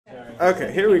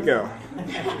Okay, here we go.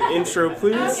 Intro,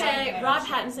 please. Okay, Robert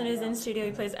Pattinson is in studio.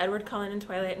 He plays Edward Cullen in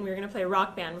Twilight, and we're going to play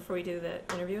Rock Band before we do the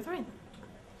interview with Ryan.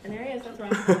 And there he is. That's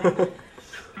Robert. We're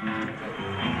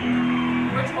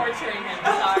torturing him.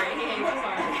 Sorry. He hates us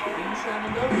hard.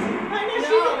 I know,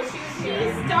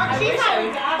 she's how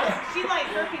we got it. She, like,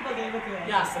 her people gave it to us.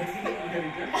 Yes.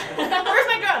 Where's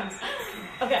my drums?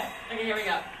 Okay. Okay, here we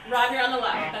go. Rob, you're on the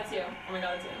left. That's you. Oh my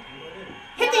god, that's you.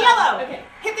 Hit the yellow! Okay.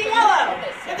 Hit the yellow! Hit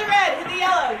this, Hit the red! Hit the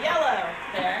yellow! Yellow!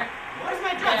 There. Where's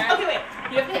my drums? There. Okay, wait.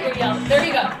 You have to hit your yellow. There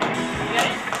you go. You got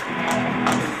it?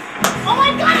 Oh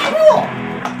my god, I rule!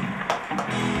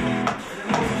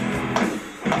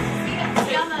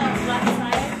 See on the left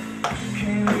side?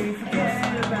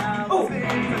 Oh!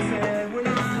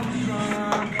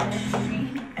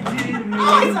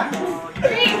 Oh, I suck!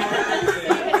 Green! So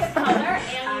you hit the color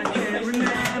and you push the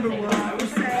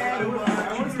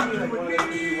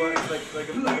Like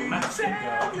a massive Is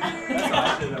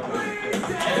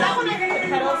that when I heard the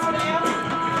pedals today?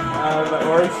 the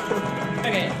orange.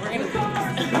 Okay, we're gonna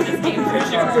do this game for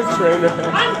sure. It's a trainer.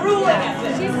 I'm ruling at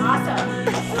this. She's awesome.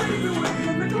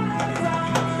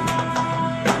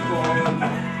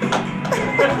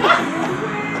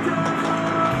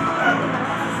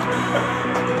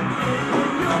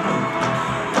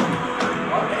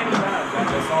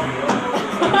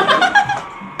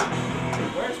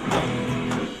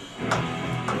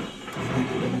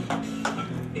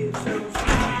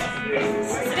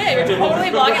 Today, we're totally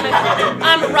vlogging this.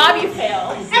 Rob, you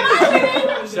failed. Am I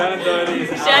winning? Shannon Doherty.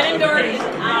 Shannon Doherty.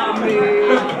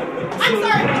 I'm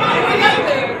sorry,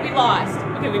 We lost.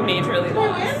 Okay, we majorly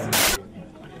lost.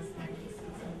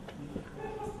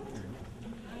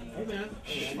 Hey man,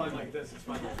 it's fine like this, it's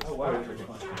fine. Oh wow,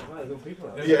 little people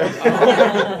out there.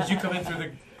 Yeah. Did you come in through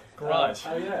the garage?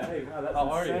 Oh yeah, hey, wow, that's How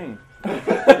are insane.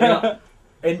 Yeah.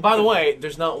 And by the way,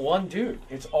 there's not one dude.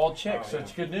 It's all chicks, so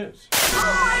it's good news. Oh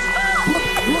my god!